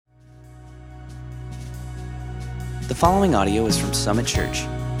The following audio is from Summit Church.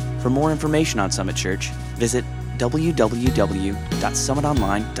 For more information on Summit Church, visit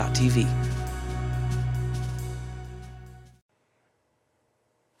www.summitonline.tv.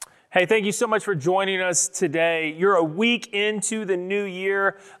 Hey, thank you so much for joining us today. You're a week into the new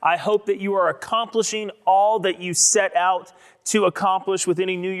year. I hope that you are accomplishing all that you set out to accomplish with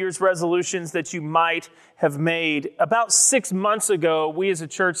any New Year's resolutions that you might have made. About 6 months ago, we as a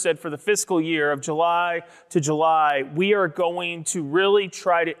church said for the fiscal year of July to July, we are going to really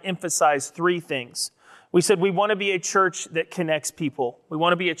try to emphasize three things. We said we want to be a church that connects people. We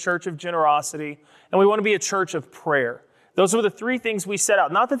want to be a church of generosity, and we want to be a church of prayer. Those were the three things we set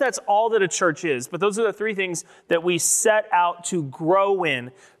out. Not that that's all that a church is, but those are the three things that we set out to grow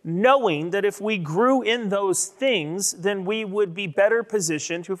in, knowing that if we grew in those things, then we would be better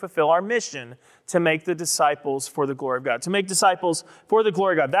positioned to fulfill our mission to make the disciples for the glory of God, to make disciples for the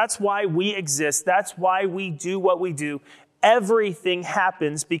glory of God. That's why we exist. That's why we do what we do. Everything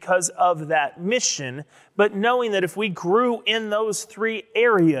happens because of that mission, but knowing that if we grew in those three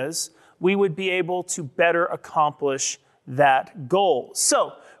areas, we would be able to better accomplish that goal.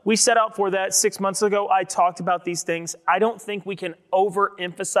 So we set out for that 6 months ago. I talked about these things. I don't think we can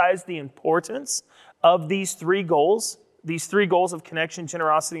overemphasize the importance of these three goals of connection,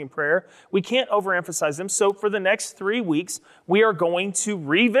 generosity, and prayer. We can't overemphasize them. So for the next 3 weeks, we are going to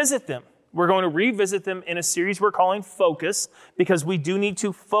revisit them. We're going to revisit them in a series we're calling Focus, because we do need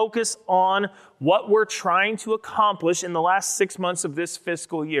to focus on what we're trying to accomplish in the last 6 months of this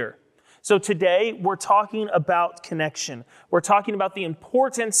fiscal year. So today, we're talking about connection. We're talking about the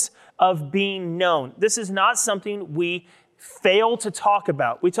importance of being known. This is not something we fail to talk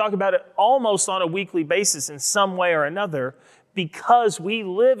about. We talk about it almost on a weekly basis in some way or another, because we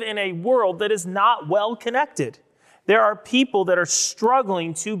live in a world that is not well connected. There are people that are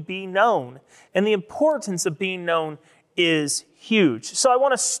struggling to be known, and the importance of being known is huge. So I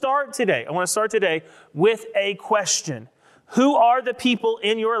want to start today with a question. Who are the people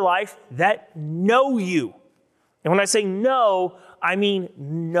in your life that know you? And when I say know, I mean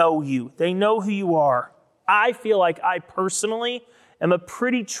know you. They know who you are. I feel like I personally am a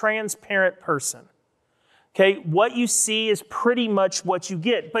pretty transparent person. Okay, what you see is pretty much what you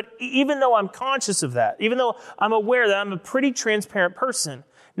get. But even though I'm conscious of that, even though I'm aware that I'm a pretty transparent person,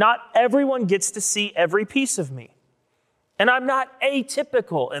 not everyone gets to see every piece of me. And I'm not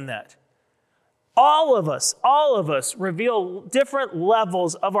atypical in that. All of us reveal different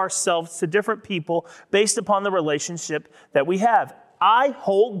levels of ourselves to different people based upon the relationship that we have. I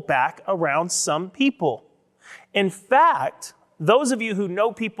hold back around some people. In fact, those of you who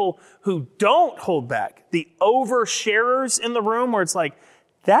know people who don't hold back, the oversharers in the room where it's like,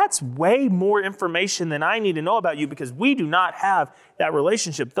 that's way more information than I need to know about you because we do not have that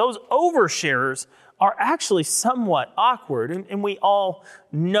relationship. Those oversharers are actually somewhat awkward, and we all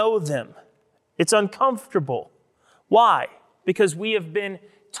know them. It's uncomfortable. Why? Because we have been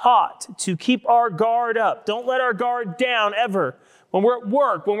taught to keep our guard up. Don't let our guard down ever. When we're at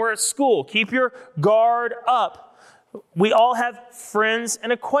work, when we're at school, keep your guard up. We all have friends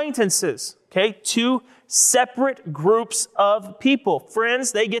and acquaintances, okay? Two separate groups of people.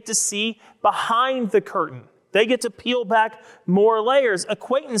 Friends, they get to see behind the curtain. They get to peel back more layers.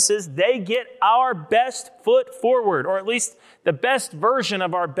 Acquaintances, they get our best foot forward, or at least the best version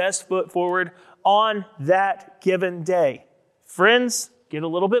of our best foot forward on that given day. Friends get a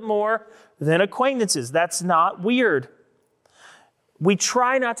little bit more than acquaintances. That's not weird. We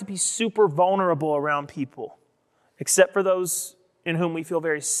try not to be super vulnerable around people, except for those in whom we feel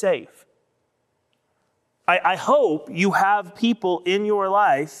very safe. I hope you have people in your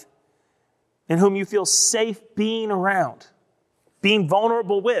life in whom you feel safe being around, being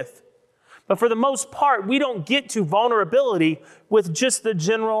vulnerable with. But for the most part, we don't get to vulnerability with just the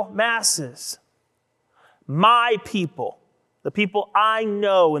general masses. My people, the people I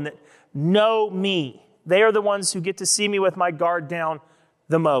know and that know me, they are the ones who get to see me with my guard down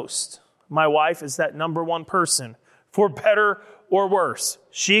the most. My wife is that number one person, for better or worse.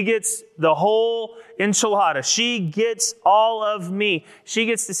 She gets the whole enchilada. She gets all of me. She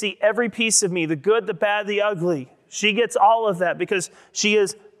gets to see every piece of me, the good, the bad, the ugly. She gets all of that because she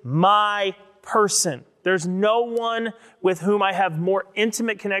is my person. There's no one with whom I have more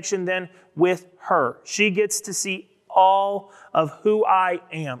intimate connection than with her. She gets to see all of who I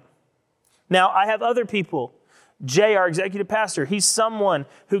am. Now, I have other people. Jay, our executive pastor, he's someone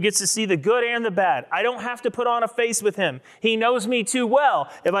who gets to see the good and the bad. I don't have to put on a face with him. He knows me too well.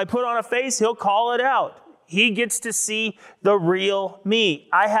 If I put on a face, he'll call it out. He gets to see the real me.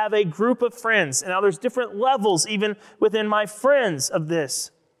 I have a group of friends, and now there's different levels even within my friends of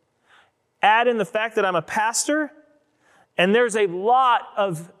this. Add in the fact that I'm a pastor, And there's a lot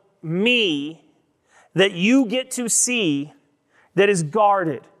of me that you get to see that is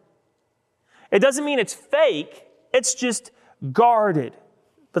guarded. It doesn't mean it's fake. It's just guarded.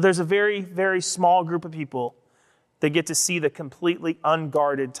 But there's a very, very small group of people that get to see the completely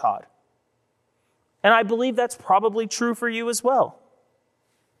unguarded Todd. And I believe that's probably true for you as well.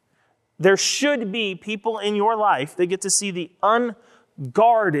 There should be people in your life that get to see the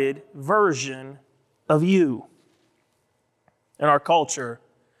unguarded version of you. In our culture,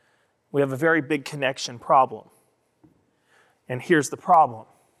 we have a very big connection problem. And here's the problem.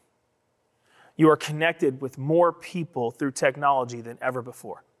 You are connected with more people through technology than ever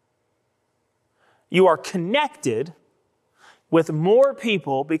before. You are connected with more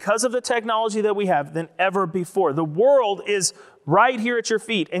people because of the technology that we have than ever before. The world is right here at your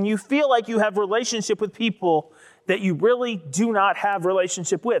feet, and you feel like you have relationship with people that you really do not have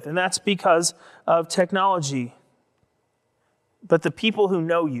relationship with, and that's because of technology. But the people who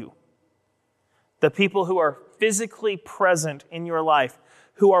know you, the people who are physically present in your life,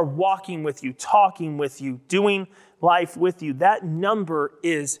 who are walking with you, talking with you, doing life with you, that number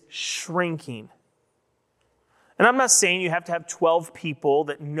is shrinking. And I'm not saying you have to have 12 people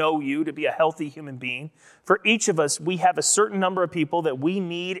that know you to be a healthy human being. For each of us, we have a certain number of people that we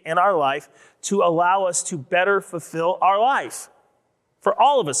need in our life to allow us to better fulfill our life. For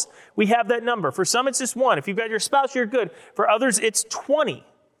all of us, we have that number. For some, it's just one. If you've got your spouse, you're good. For others, it's 20.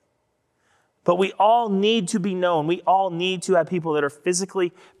 But we all need to be known. We all need to have people that are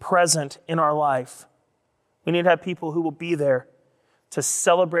physically present in our life. We need to have people who will be there to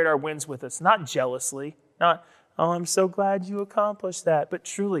celebrate our wins with us, not jealously, not, oh, I'm so glad you accomplished that, but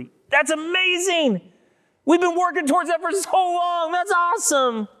truly, that's amazing. We've been working towards that for so long. That's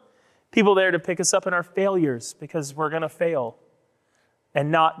awesome. People there to pick us up in our failures because we're going to fail and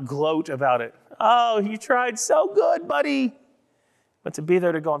not gloat about it. Oh, you tried so good, buddy. But to be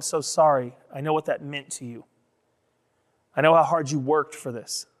there to go, I'm so sorry. I know what that meant to you. I know how hard you worked for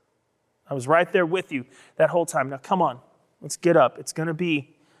this. I was right there with you that whole time. Now come on, let's get up. It's going to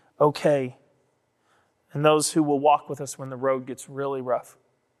be okay. And those who will walk with us when the road gets really rough.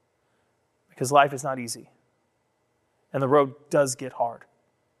 Because life is not easy. And the road does get hard.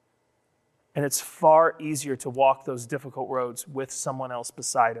 And it's far easier to walk those difficult roads with someone else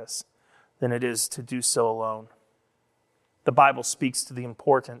beside us than it is to do so alone. The Bible speaks to the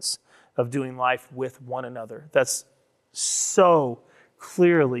importance of doing life with one another. That's so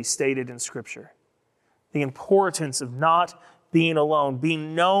clearly stated in Scripture. The importance of not being alone,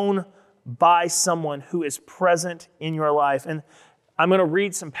 being known by someone who is present in your life. And I'm going to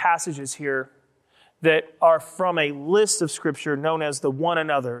read some passages here that are from a list of Scripture known as the one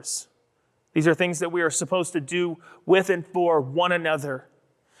another's. These are things that we are supposed to do with and for one another.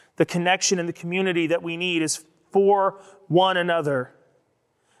 The connection and the community that we need is for one another.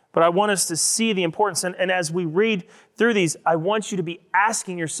 But I want us to see the importance. And as we read through these, I want you to be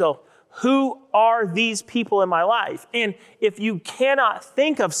asking yourself, who are these people in my life? And if you cannot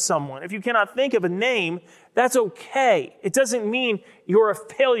think of someone, if you cannot think of a name, that's okay. It doesn't mean you're a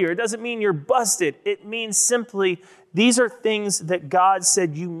failure. It doesn't mean you're busted. It means simply these are things that God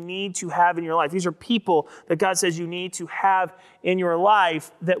said you need to have in your life. These are people that God says you need to have in your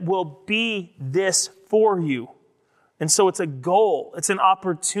life that will be this for you. And so it's a goal. It's an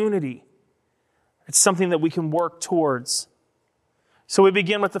opportunity. It's something that we can work towards. So we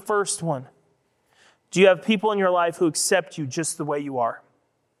begin with the first one. Do you have people in your life who accept you just the way you are?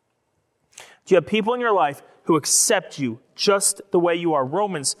 Do you have people in your life who accept you just the way you are?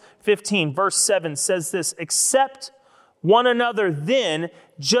 Romans 15, verse 7 says this, accept one another then,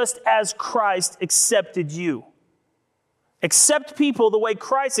 just as Christ accepted you. Accept people the way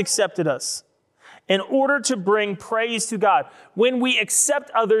Christ accepted us in order to bring praise to God. When we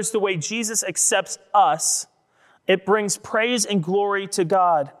accept others the way Jesus accepts us, it brings praise and glory to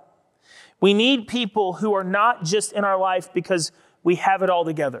God. We need people who are not just in our life because we have it all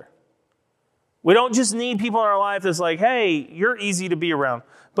together. We don't just need people in our life that's like, hey, you're easy to be around.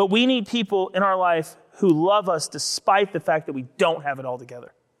 But we need people in our life who love us despite the fact that we don't have it all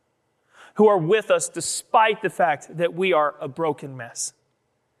together. Who are with us despite the fact that we are a broken mess.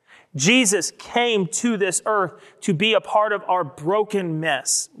 Jesus came to this earth to be a part of our broken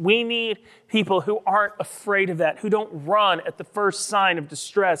mess. We need people who aren't afraid of that, who don't run at the first sign of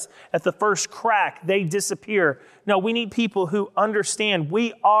distress, at the first crack, they disappear. No, we need people who understand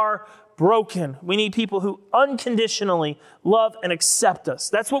we are broken. We need people who unconditionally love and accept us.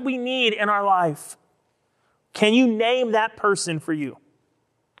 That's what we need in our life. Can you name that person for you?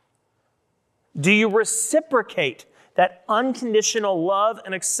 Do you reciprocate that unconditional love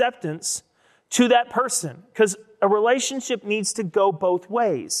and acceptance to that person, because a relationship needs to go both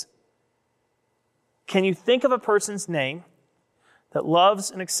ways. Can you think of a person's name that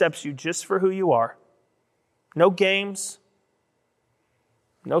loves and accepts you just for who you are? No games,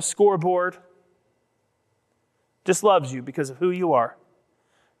 no scoreboard, just loves you because of who you are.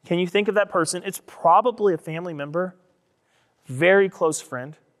 Can you think of that person? It's probably a family member, very close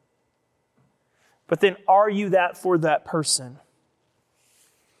friend. But then are you that for that person?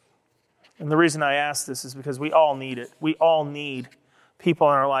 And the reason I ask this is because we all need it. We all need people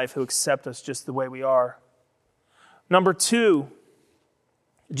in our life who accept us just the way we are. Number 2,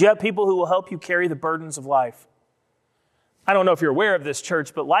 do you have people who will help you carry the burdens of life? I don't know if you're aware of this,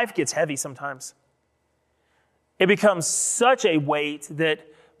 church, but life gets heavy sometimes. It becomes such a weight that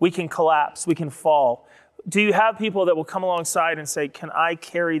we can collapse, we can fall. Do you have people that will come alongside and say, can I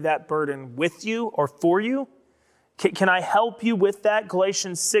carry that burden with you or for you? Can I help you with that?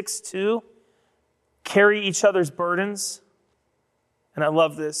 Galatians 6:2. Carry each other's burdens. And I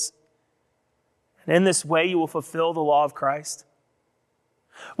love this. And in this way, you will fulfill the law of Christ.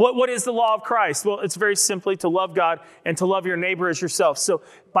 What is the law of Christ? Well, it's very simply to love God and to love your neighbor as yourself. So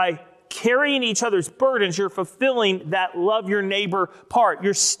by carrying each other's burdens, you're fulfilling that love your neighbor part.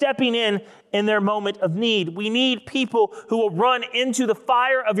 You're stepping in their moment of need. We need people who will run into the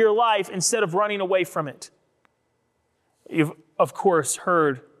fire of your life instead of running away from it. You've, of course,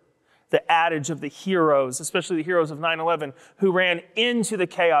 heard the adage of the heroes, especially the heroes of 9/11, who ran into the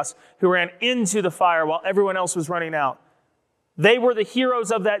chaos, who ran into the fire while everyone else was running out. They were the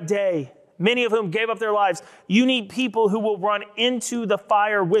heroes of that day, many of whom gave up their lives. You need people who will run into the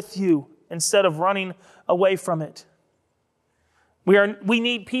fire with you instead of running away from it. We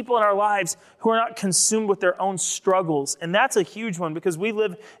need people in our lives who are not consumed with their own struggles. And that's a huge one because we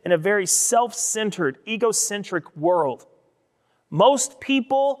live in a very self-centered, egocentric world. Most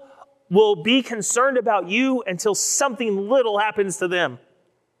people will be concerned about you until something little happens to them.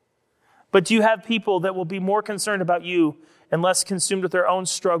 But you have people that will be more concerned about you and less consumed with their own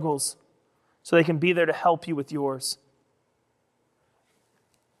struggles so they can be there to help you with yours.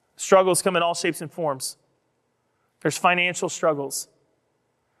 Struggles come in all shapes and forms. There's financial struggles.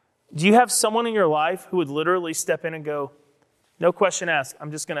 Do you have someone in your life who would literally step in and go, no question asked, I'm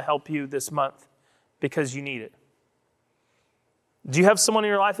just going to help you this month because you need it? Do you have someone in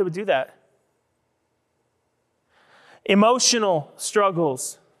your life that would do that? Emotional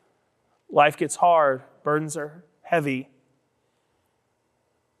struggles. Life gets hard. Burdens are heavy.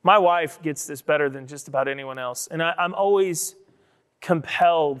 My wife gets this better than just about anyone else. And I'm always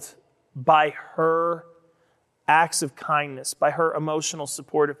compelled by her acts of kindness, by her emotional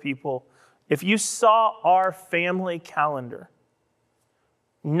support of people. If you saw our family calendar,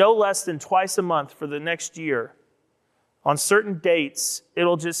 no less than twice a month for the next year, on certain dates,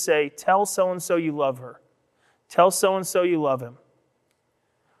 it'll just say, tell so-and-so you love her. Tell so-and-so you love him.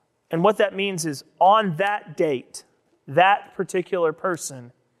 And what that means is on that date, that particular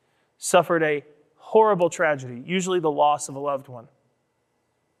person suffered a horrible tragedy, usually the loss of a loved one.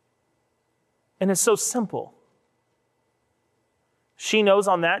 And it's so simple. She knows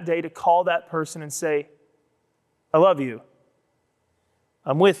on that day to call that person and say, I love you.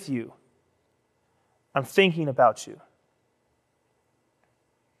 I'm with you. I'm thinking about you.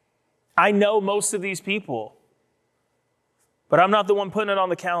 I know most of these people, but I'm not the one putting it on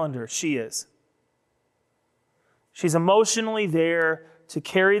the calendar. She is. She's emotionally there to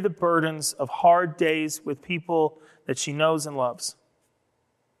carry the burdens of hard days with people that she knows and loves.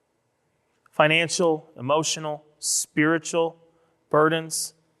 Financial, emotional, spiritual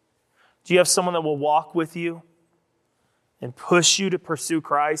burdens. Do you have someone that will walk with you and push you to pursue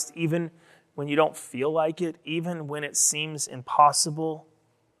Christ even when you don't feel like it, even when it seems impossible?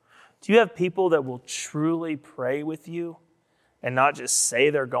 Do you have people that will truly pray with you and not just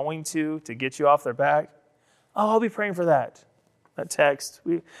say they're going to get you off their back? Oh, I'll be praying for that. That text.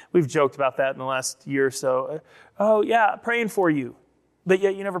 We've joked about that in the last year or so. Oh, yeah, praying for you, but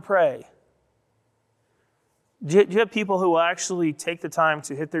yet you never pray. Do you have people who will actually take the time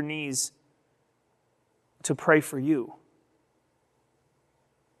to hit their knees to pray for you?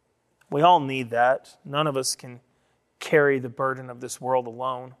 We all need that. None of us can carry the burden of this world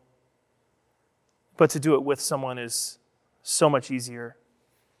alone. But to do it with someone is so much easier.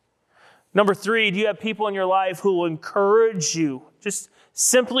 Number 3, do you have people in your life who will encourage you, just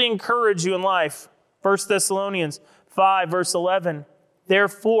simply encourage you in life? 1 Thessalonians 5, verse 11.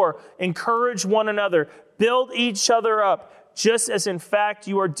 Therefore, encourage one another, build each other up, just as in fact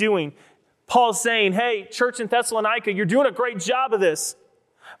you are doing. Paul's saying, hey, church in Thessalonica, you're doing a great job of this.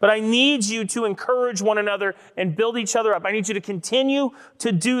 But I need you to encourage one another and build each other up. I need you to continue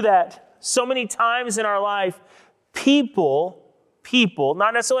to do that. So many times in our life, people,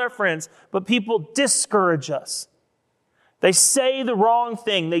 not necessarily our friends, but people discourage us. They say the wrong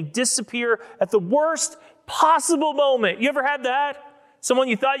thing. They disappear at the worst possible moment. You ever had that? Someone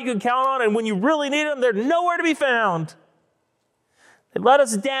you thought you could count on, and when you really need them, they're nowhere to be found. They let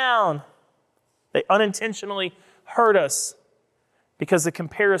us down. They unintentionally hurt us because the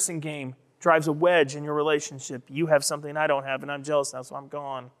comparison game drives a wedge in your relationship. You have something I don't have, and I'm jealous now, so I'm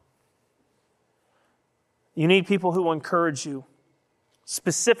gone. You need people who will encourage you,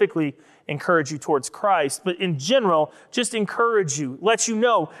 specifically encourage you towards Christ, but in general, just encourage you, let you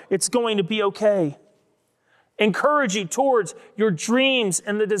know it's going to be okay. Encourage you towards your dreams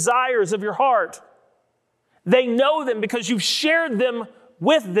and the desires of your heart. They know them because you've shared them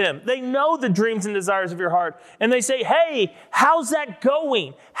with them. They know the dreams and desires of your heart. And they say, hey, how's that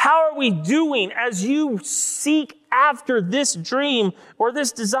going? How are we doing as you seek after this dream or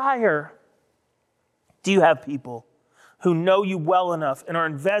this desire? Do you have people who know you well enough and are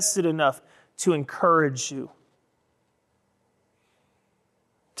invested enough to encourage you,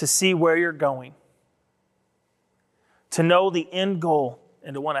 to see where you're going, to know the end goal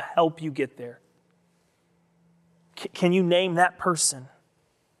and to want to help you get there? Can you name that person?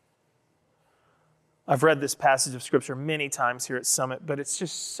 I've read this passage of Scripture many times here at Summit, but it's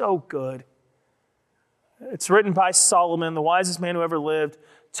just so good. It's written by Solomon, the wisest man who ever lived,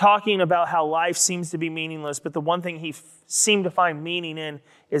 talking about how life seems to be meaningless, but the one thing he seemed to find meaning in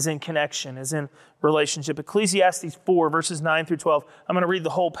is in connection, is in relationship. Ecclesiastes 4, verses 9 through 12. I'm going to read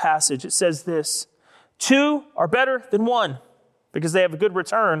the whole passage. It says this: 2 are better than 1 because they have a good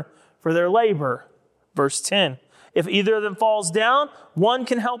return for their labor. Verse 10. If either of them falls down, one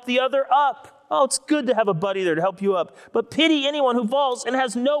can help the other up. Oh, it's good to have a buddy there to help you up. But pity anyone who falls and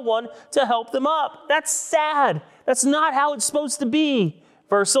has no one to help them up. That's sad. That's not how it's supposed to be.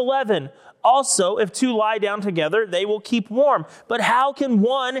 Verse 11. Also, if 2 lie down together, they will keep warm. But how can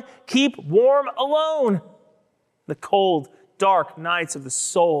one keep warm alone? The cold, dark nights of the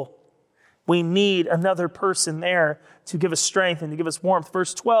soul. We need another person there to give us strength and to give us warmth.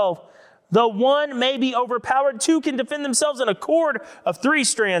 Verse 12. Though one may be overpowered, 2 can defend themselves, in a cord of 3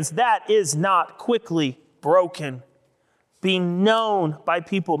 strands that is not quickly broken. Being known by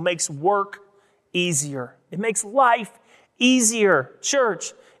people makes work easier. It makes life easier.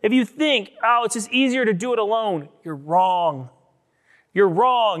 Church, if you think, it's just easier to do it alone, you're wrong. You're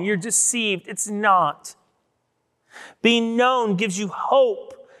wrong. You're deceived. It's not. Being known gives you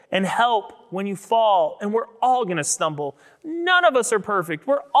hope and help when you fall, and we're all going to stumble. None of us are perfect.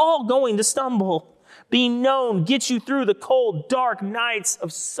 We're all going to stumble. Being known gets you through the cold, dark nights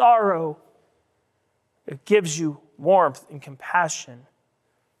of sorrow. It gives you warmth and compassion,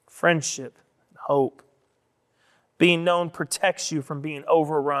 friendship, and hope. Being known protects you from being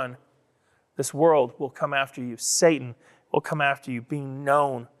overrun. This world will come after you. Satan will come after you. Being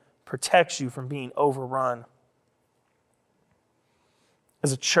known protects you from being overrun.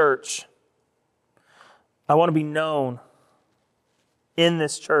 As a church, I want to be known in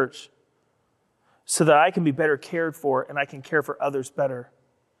this church so that I can be better cared for and I can care for others better.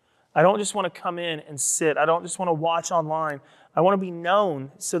 I don't just want to come in and sit. I don't just want to watch online. I want to be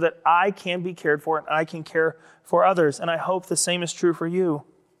known so that I can be cared for and I can care for others. And I hope the same is true for you.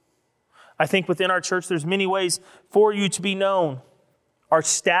 I think within our church, there's many ways for you to be known. Our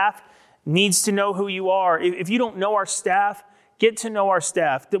staff needs to know who you are. If you don't know our staff, get to know our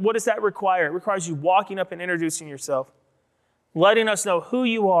staff. What does that require? It requires you walking up and introducing yourself, letting us know who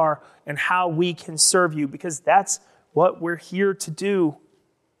you are and how we can serve you, because that's what we're here to do.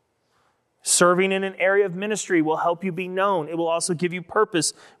 Serving in an area of ministry will help you be known. It will also give you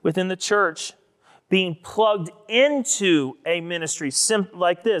purpose within the church. Being plugged into a ministry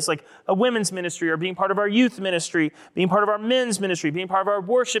like this, like a women's ministry, or being part of our youth ministry, being part of our men's ministry, being part of our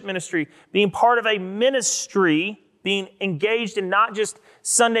worship ministry, being part of a ministry, being engaged in not just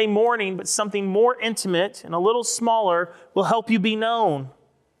Sunday morning, but something more intimate and a little smaller will help you be known.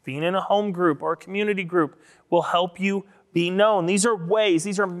 Being in a home group or a community group will help you be known. These are ways,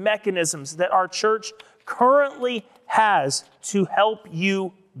 these are mechanisms that our church currently has to help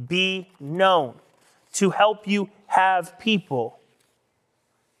you be known, to help you have people.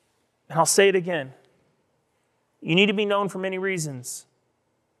 And I'll say it again. You need to be known for many reasons,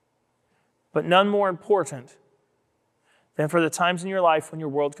 but none more important than for the times in your life when your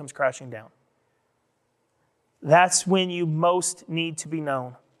world comes crashing down. That's when you most need to be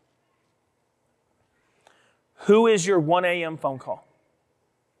known. Who is your 1 a.m. phone call?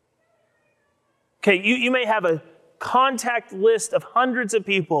 Okay, you may have a contact list of hundreds of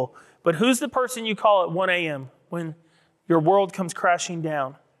people, but who's the person you call at 1 a.m. when your world comes crashing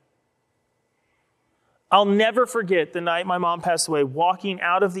down? I'll never forget the night my mom passed away, walking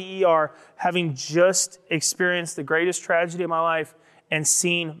out of the ER, having just experienced the greatest tragedy of my life and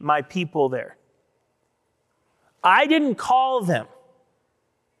seeing my people there. I didn't call them.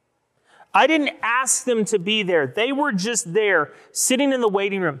 I didn't ask them to be there. They were just there, sitting in the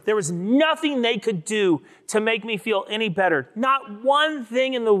waiting room. There was nothing they could do to make me feel any better. Not one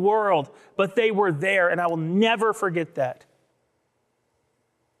thing in the world, but they were there, and I will never forget that.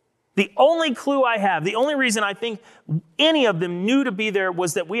 The only clue I have, the only reason I think any of them knew to be there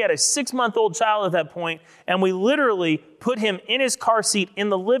was that we had a 6-month-old child at that point, and we literally put him in his car seat in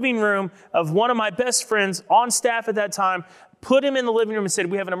the living room of one of my best friends on staff at that time, put him in the living room and said,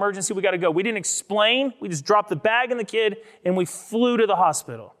 we have an emergency, we got to go. We didn't explain. We just dropped the bag and the kid, and we flew to the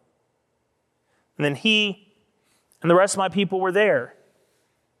hospital. And then he and the rest of my people were there.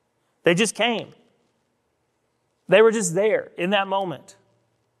 They just came. They were just there in that moment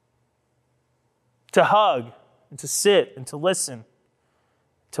to hug and to sit and to listen,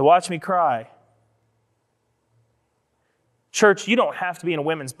 to watch me cry. Church, you don't have to be in a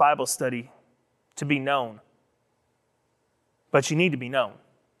women's Bible study to be known, but you need to be known.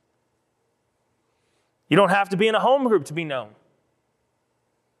 You don't have to be in a home group to be known,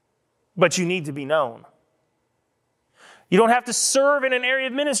 but you need to be known. You don't have to serve in an area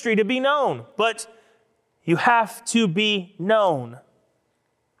of ministry to be known, but you have to be known.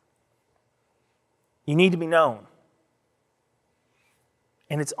 You need to be known.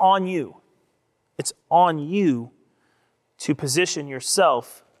 And it's on you. It's on you to position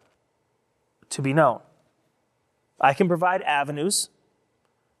yourself to be known. I can provide avenues,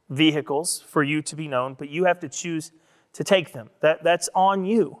 vehicles for you to be known, but you have to choose to take them. That's on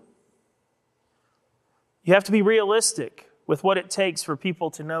you. You have to be realistic with what it takes for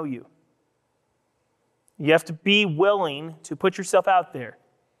people to know you. You have to be willing to put yourself out there,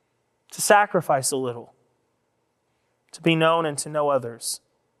 to sacrifice a little, to be known and to know others.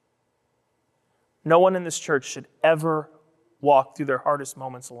 No one in this church should ever walk through their hardest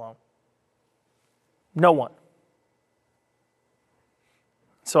moments alone. No one.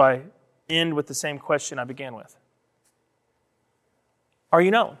 So I end with the same question I began with. Are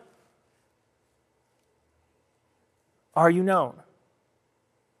you known? Are you known?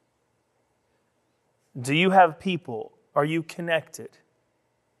 Do you have people? Are you connected?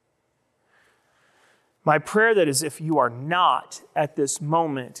 My prayer that is if you are not at this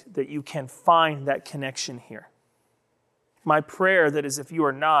moment, that you can find that connection here. My prayer that is if you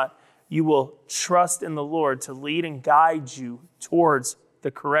are not, you will trust in the Lord to lead and guide you towards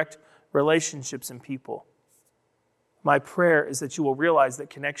the correct relationships and people. My prayer is that you will realize that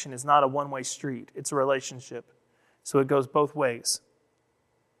connection is not a one-way street. It's a relationship. So it goes both ways.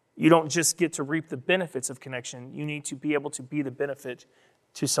 You don't just get to reap the benefits of connection. You need to be able to be the benefit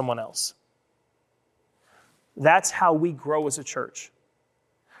to someone else. That's how we grow as a church.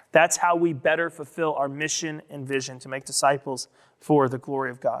 That's how we better fulfill our mission and vision to make disciples for the glory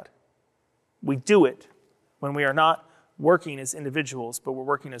of God. We do it when we are not working as individuals, but we're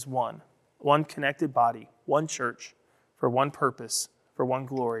working as one connected body, one church, for one purpose, for one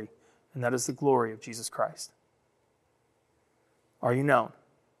glory, and that is the glory of Jesus Christ. Are you known?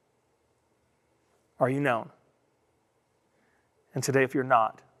 Are you known? And today, if you're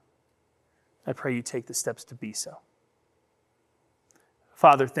not, I pray you take the steps to be so.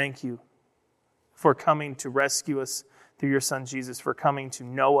 Father, thank you for coming to rescue us through your Son Jesus, for coming to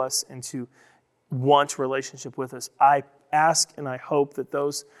know us and to want relationship with us. I ask and I hope that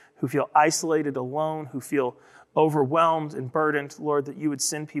those who feel isolated, alone, who feel overwhelmed and burdened, Lord, that you would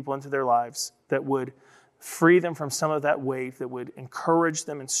send people into their lives that would free them from some of that weight, that would encourage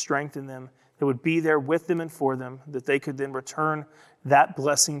them and strengthen them, that would be there with them and for them, that they could then return that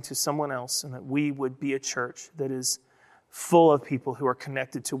blessing to someone else, and that we would be a church that is full of people who are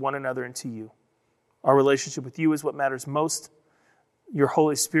connected to one another and to you. Our relationship with you is what matters most. Your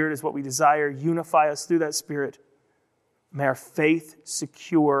Holy Spirit is what we desire. Unify us through that Spirit. May our faith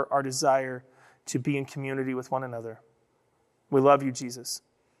secure our desire to be in community with one another. We love you, Jesus.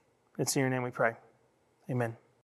 It's in your name we pray. Amen.